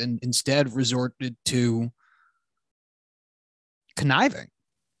project, and instead resorted to conniving.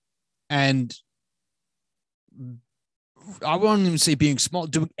 And I won't even say being small,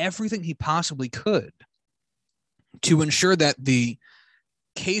 doing everything he possibly could to ensure that the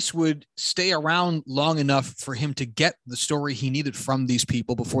case would stay around long enough for him to get the story he needed from these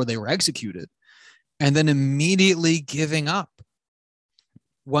people before they were executed, and then immediately giving up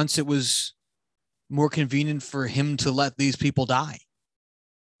once it was more convenient for him to let these people die.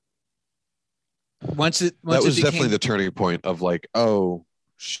 That was definitely the turning point of like, oh,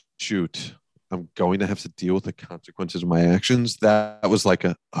 shoot, I'm going to have to deal with the consequences of my actions. That was like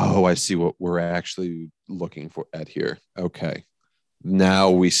I see what we're actually looking for at here. Okay.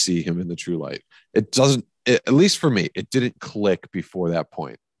 Now we see him in the true light. At least for me, it didn't click before that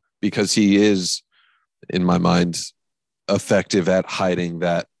point, because he is, in my mind, effective at hiding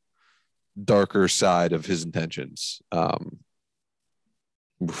that darker side of his intentions.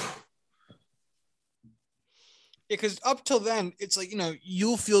 Because up till then, it's like,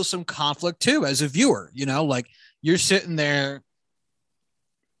 you'll feel some conflict too as a viewer, like you're sitting there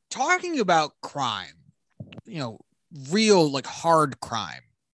talking about crime, real, like hard crime,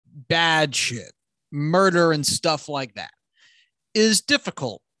 bad shit, murder and stuff like that is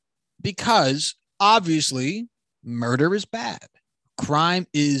difficult because obviously murder is bad. Crime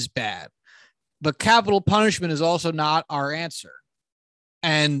is bad, but capital punishment is also not our answer.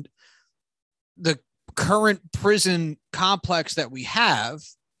 And the current prison complex that we have,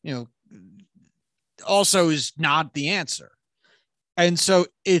 also is not the answer. And so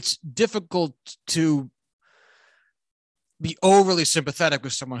it's difficult to be overly sympathetic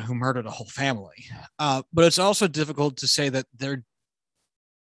with someone who murdered a whole family. But it's also difficult to say that they're,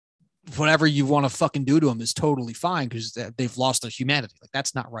 whatever you want to fucking do to them is totally fine because they've lost their humanity. Like,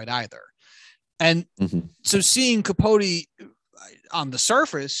 that's not right either. And so seeing Capote on the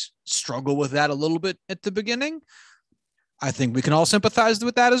surface struggle with that a little bit at the beginning, I think we can all sympathize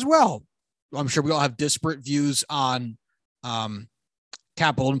with that as well. I'm sure we all have disparate views on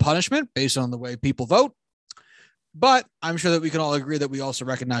capital punishment based on the way people vote, but I'm sure that we can all agree that we also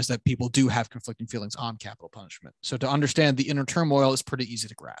recognize that people do have conflicting feelings on capital punishment. So to understand the inner turmoil is pretty easy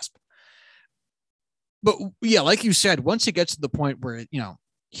to grasp. But yeah, like you said, once it gets to the point where,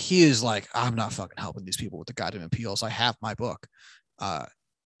 he is like, I'm not fucking helping these people with the goddamn appeals. I have my book.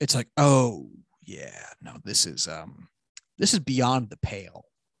 It's like, oh yeah, no, this is beyond the pale.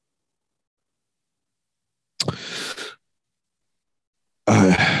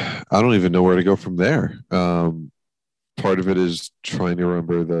 I don't even know where to go from there. Part of it is trying to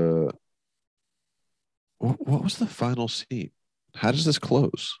remember what was the final scene? How does this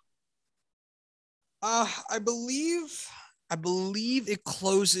close? I believe it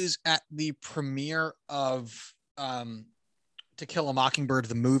closes at the premiere of To Kill a Mockingbird,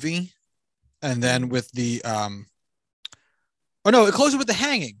 the movie, and then with the it closes with the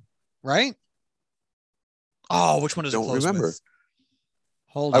hanging, right? Oh, which one does it close with?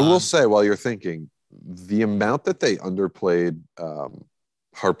 Hold on. I will say, while you're thinking, the amount that they underplayed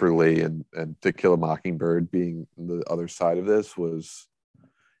Harper Lee and To Kill a Mockingbird being the other side of this was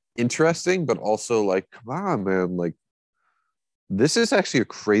interesting, but also like, come on, man, like, this is actually a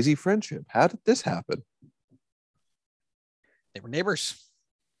crazy friendship. How did this happen? They were neighbors.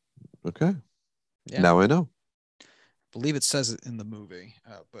 Okay. Yeah. Now I know. I believe it says it in the movie,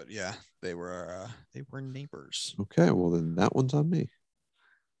 but yeah, they were neighbors. Okay, well then that one's on me.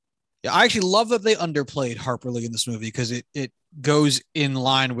 Yeah, I actually love that they underplayed Harper Lee in this movie because it goes in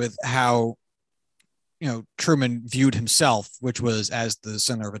line with how Truman viewed himself, which was as the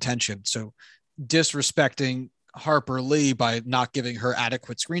center of attention. So disrespecting Harper Lee by not giving her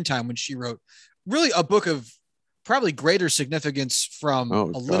adequate screen time when she wrote really a book of probably greater significance from a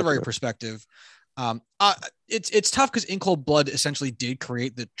literary perspective. It's tough because In Cold Blood essentially did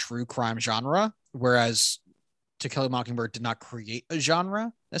create the true crime genre, whereas To Kill a Mockingbird did not create a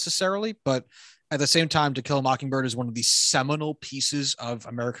genre necessarily, but at the same time, To Kill a Mockingbird is one of the seminal pieces of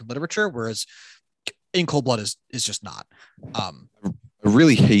American literature, whereas In Cold Blood is just not. I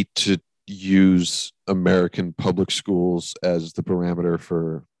really hate to use American public schools as the parameter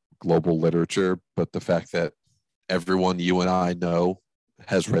for global literature, but the fact that everyone you and I know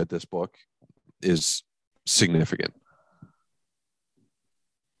has read this book is significant.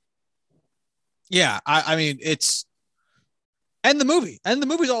 Yeah, I mean, it's And the movie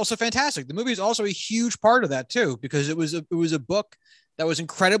is also fantastic. The movie is also a huge part of that too, because it was a book that was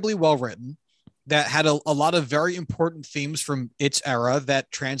incredibly well written, that had a lot of very important themes from its era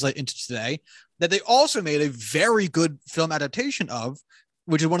that translate into today, that they also made a very good film adaptation of,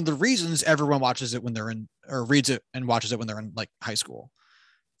 which is one of the reasons everyone watches it when they're in, or reads it and watches it when they're in like high school.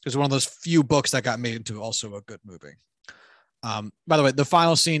 It's one of those few books that got made into also a good movie. By the way, the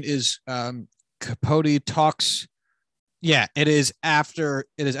final scene is Capote talks. Yeah, it is after,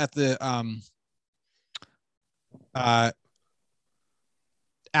 it is at the uh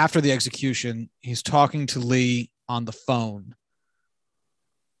after the execution. He's talking to Lee on the phone,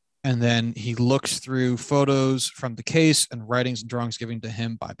 and then he looks through photos from the case and writings and drawings given to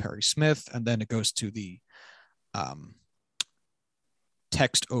him by Perry Smith, and then it goes to the um,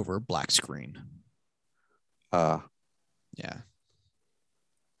 text over black screen. Yeah.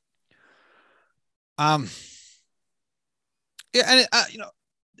 Yeah, and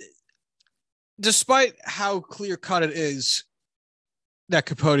despite how clear cut it is that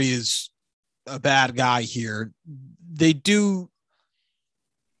Capote is a bad guy here, they do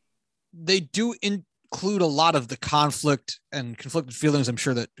include a lot of the conflict and conflicted feelings I'm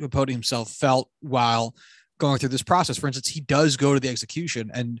sure that Capote himself felt while going through this process. For instance, he does go to the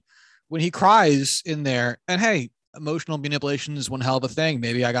execution, and when he cries in there, and hey, emotional manipulation is one hell of a thing.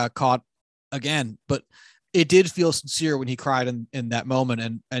 Maybe I got caught again, but it did feel sincere when he cried in that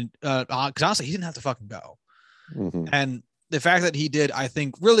moment. And because honestly, he didn't have to fucking go. Mm-hmm. And the fact that he did, I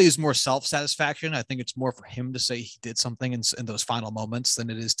think, really is more self-satisfaction. I think it's more for him to say he did something in those final moments than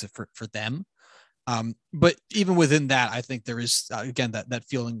it is for them. But even within that, I think there is again that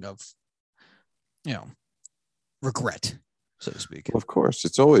feeling of, regret, so to speak. Well, of course,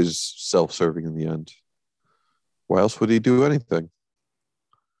 it's always self-serving in the end. Why else would he do anything?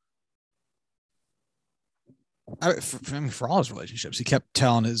 For all his relationships, he kept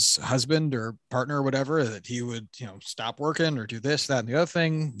telling his husband or partner or whatever that he would, stop working or do this, that, and the other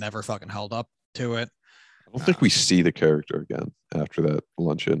thing. Never fucking held up to it. I don't think we see the character again after that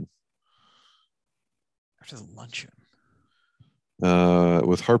luncheon. After the luncheon?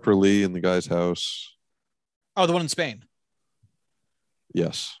 With Harper Lee in the guy's house. Oh, the one in Spain.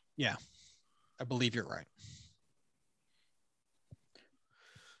 Yes. Yeah. I believe you're right.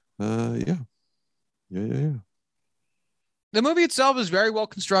 Yeah. The movie itself is very well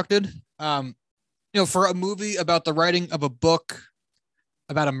constructed. For a movie about the writing of a book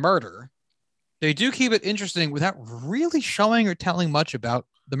about a murder, they do keep it interesting without really showing or telling much about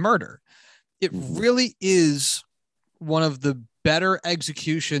the murder. It really is one of the better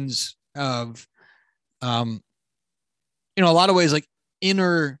executions of, a lot of ways, like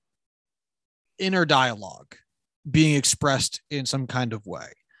inner dialogue being expressed in some kind of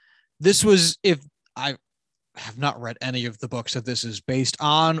way. This was, if I have not read any of the books that this is based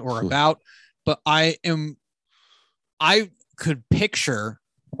on or about, but I could picture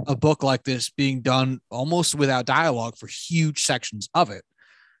a book like this being done almost without dialogue for huge sections of it.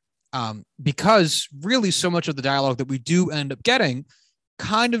 Because really so much of the dialogue that we do end up getting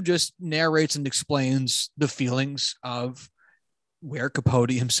kind of just narrates and explains the feelings of where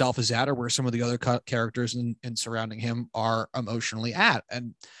Capote himself is at, or where some of the other characters and surrounding him are emotionally at.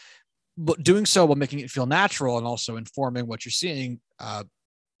 And but doing so while making it feel natural and also informing what you're seeing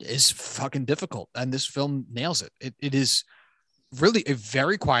is fucking difficult. And this film nails it. It is really a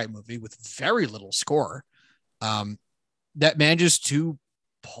very quiet movie with very little score that manages to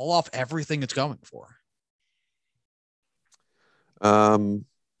pull off everything it's going for. I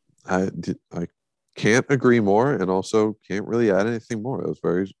can't agree more, and also can't really add anything more. It was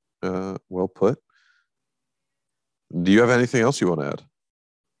very well put. Do you have anything else you want to add?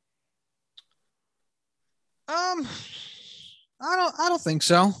 I don't think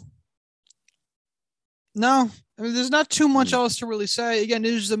so. No, I mean, there's not too much else to really say. Again,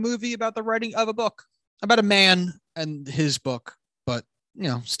 it is a movie about the writing of a book, about a man and his book, but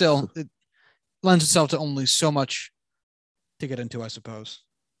still, it lends itself to only so much to get into, I suppose.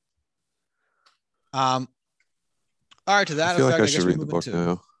 All right, to that I feel effect, like I should read the book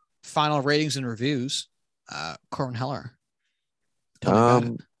now. Final ratings and reviews. Corin Heller, tell me about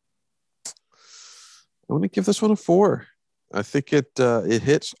it. I want to give this one a 4. I think it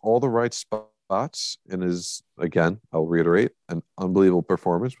hits all the right spots and is, again, I'll reiterate, an unbelievable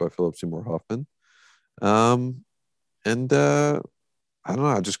performance by Philip Seymour Hoffman. And I don't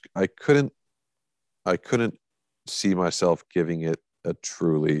know, I couldn't see myself giving it a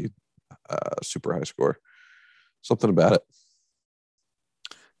truly super high score. Something about it.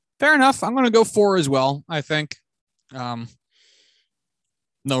 Fair enough. I'm going to go 4 as well, I think. No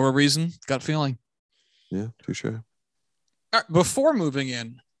real reason. Gut feeling. Yeah, touche. All right, before moving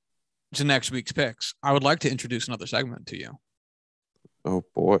in to next week's picks, I would like to introduce another segment to you. Oh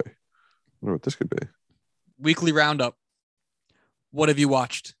boy, I wonder what this could be. Weekly roundup. What have you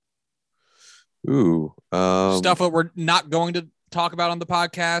watched? Ooh, Stuff that we're not going to talk about on the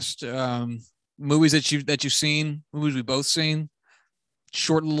podcast. Movies that you've seen, movies we both seen.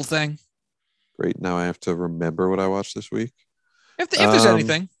 Short little thing. Great. Now I have to remember what I watched this week. If there's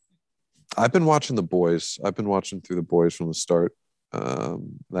anything. I've been watching The Boys. I've been watching through The Boys from the start.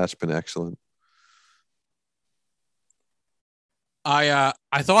 That's been excellent. I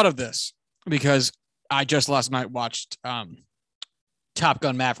thought of this because I just last night watched Top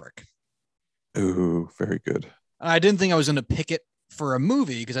Gun Maverick. Ooh, very good. I didn't think I was going to pick it for a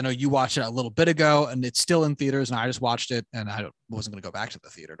movie because I know you watched it a little bit ago and it's still in theaters and I just watched it and I wasn't going to go back to the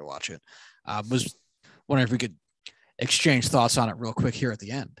theater to watch it. Was wondering if we could exchange thoughts on it real quick here at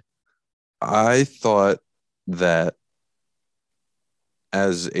the end. I thought that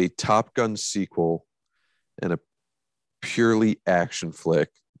as a Top Gun sequel and a purely action flick,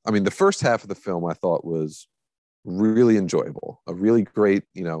 I mean, the first half of the film I thought was really enjoyable, a really great,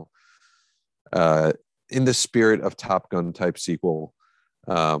 in the spirit of Top Gun type sequel.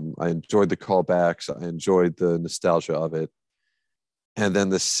 I enjoyed the callbacks. I enjoyed the nostalgia of it. And then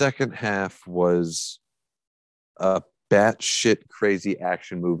the second half was a batshit crazy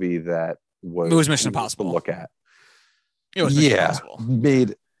action movie that was Mission Impossible to look at. It was Mission Impossible.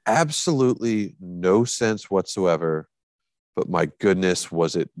 Made absolutely no sense whatsoever, but my goodness,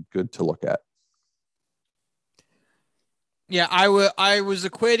 was it good to look at. Yeah, I was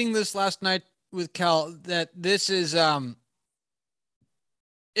equating this last night with Cal that this is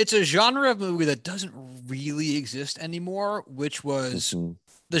it's a genre of movie that doesn't really exist anymore, which was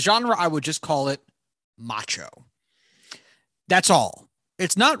the genre I would just call it macho. That's all.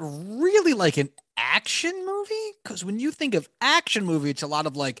 It's not really like an action movie because when you think of action movie, it's a lot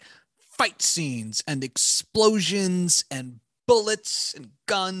of like fight scenes and explosions and bullets and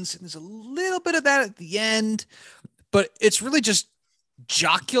guns. And there's a little bit of that at the end, but it's really just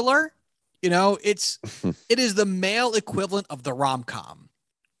jocular. It is the male equivalent of the rom-com,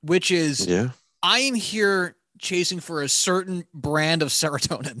 which is I am here chasing for a certain brand of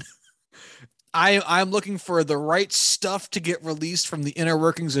serotonin. I'm looking for the right stuff to get released from the inner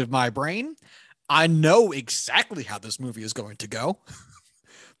workings of my brain. I know exactly how this movie is going to go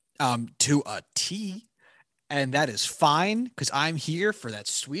to a T, and that is fine because I'm here for that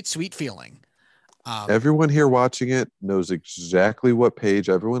sweet, sweet feeling. Everyone here watching it knows exactly what page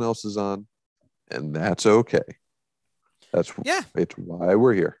everyone else is on, and that's okay. It's why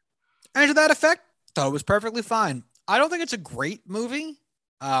we're here. And to that effect, thought it was perfectly fine. I don't think it's a great movie.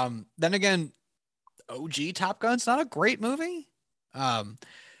 Then again, OG Top Gun's not a great movie.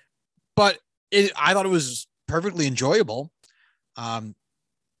 But I thought it was perfectly enjoyable.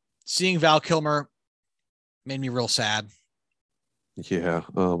 Seeing Val Kilmer made me real sad. Yeah.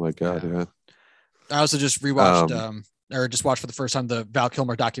 Oh my God. Yeah. I also just rewatched or just watched for the first time the Val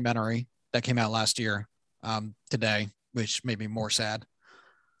Kilmer documentary that came out last year today, which made me more sad.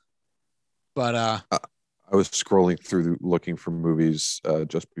 But I was scrolling through looking for movies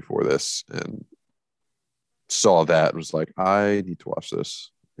just before this and saw that and was like, I need to watch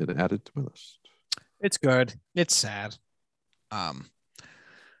this and add it to my list. It's good. It's sad.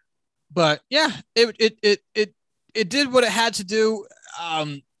 But yeah, it did what it had to do.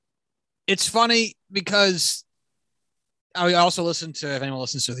 It's funny because I also listen to, if anyone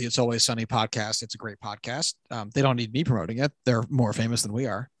listens to the It's Always Sunny podcast, it's a great podcast. They don't need me promoting it. They're more famous than we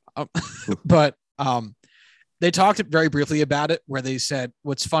are. But they talked very briefly about it where they said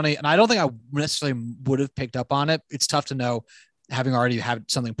what's funny, and I don't think I necessarily would have picked up on it. It's tough to know, having already had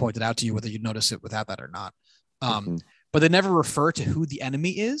something pointed out to you, whether you notice it without that or not. But they never refer to who the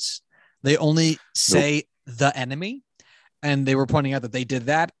enemy is. They only say the enemy. And they were pointing out that they did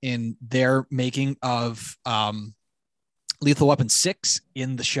that in their making of Lethal Weapon 6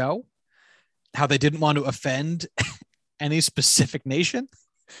 in the show, how they didn't want to offend any specific nation.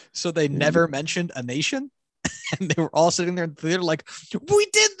 So they never mentioned a nation. And they were all sitting there in the theater like, we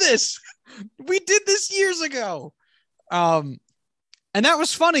did this. We did this years ago. And that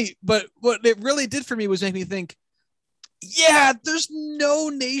was funny. But what it really did for me was make me think, yeah, there's no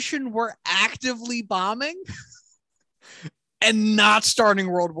nation we're actively bombing and not starting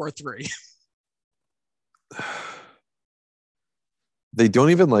World War III. They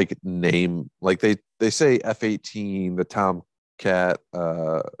don't even like name, like they say F-18, the Tomcat,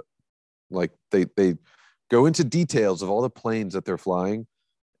 like they go into details of all the planes that they're flying,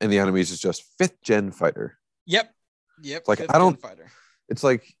 and the enemies is just 5th gen fighter. Yep. Like I don't. Fighter. It's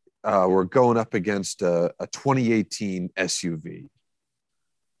like we're going up against a 2018 SUV.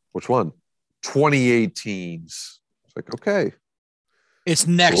 Which one? 2018s. It's like, okay. It's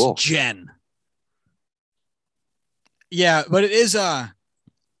next Cool. gen. Yeah, but it is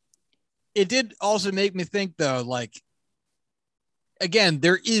it did also make me think though, like, again,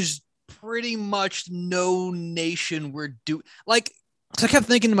 there is pretty much no nation we're like, so I kept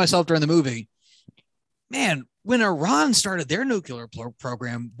thinking to myself during the movie, man, when Iran started their nuclear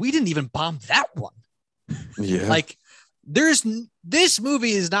program, we didn't even bomb that one. Yeah. Like, this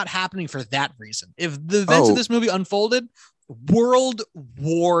movie is not happening for that reason. If the events of this movie unfolded, World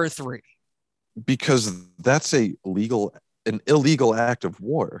War III. Because that's an illegal act of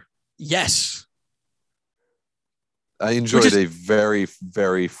war. Yes. I enjoyed a very,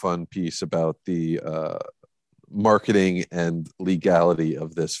 very fun piece about the marketing and legality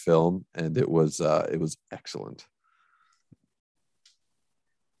of this film, and it was excellent.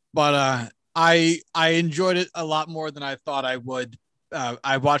 But I enjoyed it a lot more than I thought I would.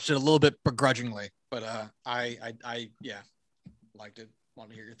 I watched it a little bit begrudgingly, but I liked it. Want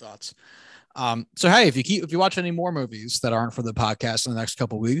to hear your thoughts. So hey, if you watch any more movies that aren't for the podcast in the next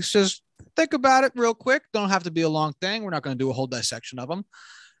couple of weeks, just think about it real quick. Don't have to be a long thing. We're not going to do a whole dissection of them.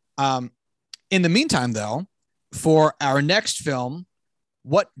 In the meantime, though, for our next film,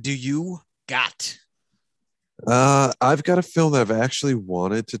 what do you got? I've got a film that I've actually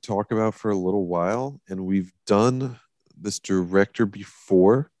wanted to talk about for a little while, and we've done this director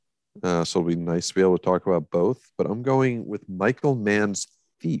before, so it'll be nice to be able to talk about both. But I'm going with Michael Mann's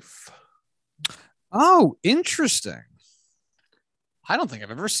Thief. Oh, interesting. I don't think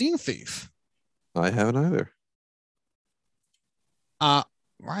I've ever seen Thief. I haven't either.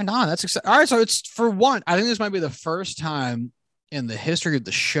 Right on. That's exciting. All right, so it's for one. I think this might be the first time in the history of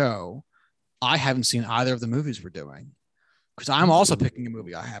the show I haven't seen either of the movies we're doing, because I'm also picking a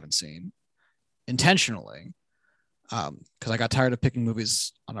movie I haven't seen intentionally, because I got tired of picking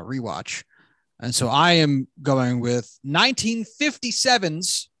movies on a rewatch, and so I am going with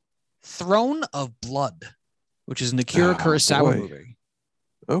 1957's Throne of Blood, which is an Akira Kurosawa movie.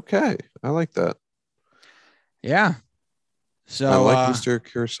 Okay, I like that. Yeah. So I like Mr.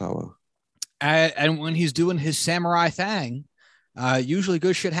 Kurosawa. And when he's doing his samurai thing, usually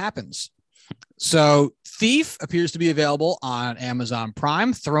good shit happens. So Thief appears to be available on Amazon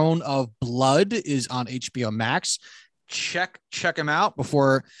Prime. Throne of Blood is on HBO Max. Check him out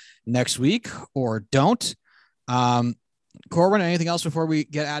before next week, or don't. Corwin, anything else before we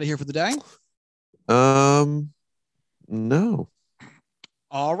get out of here for the day? No.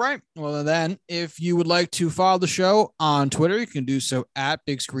 All right. Well, then, if you would like to follow the show on Twitter, you can do so at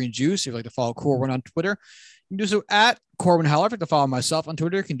Big Screen Juice. If you'd like to follow Corwin on Twitter, you can do so at Corwin Heller. If you'd like to follow myself on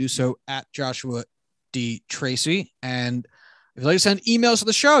Twitter, you can do so at Joshua D. Tracy. And if you'd like to send emails to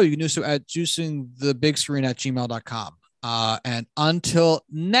the show, you can do so at juicingthebigscreen@gmail.com. And until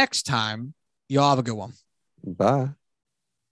next time, y'all have a good one. Bye.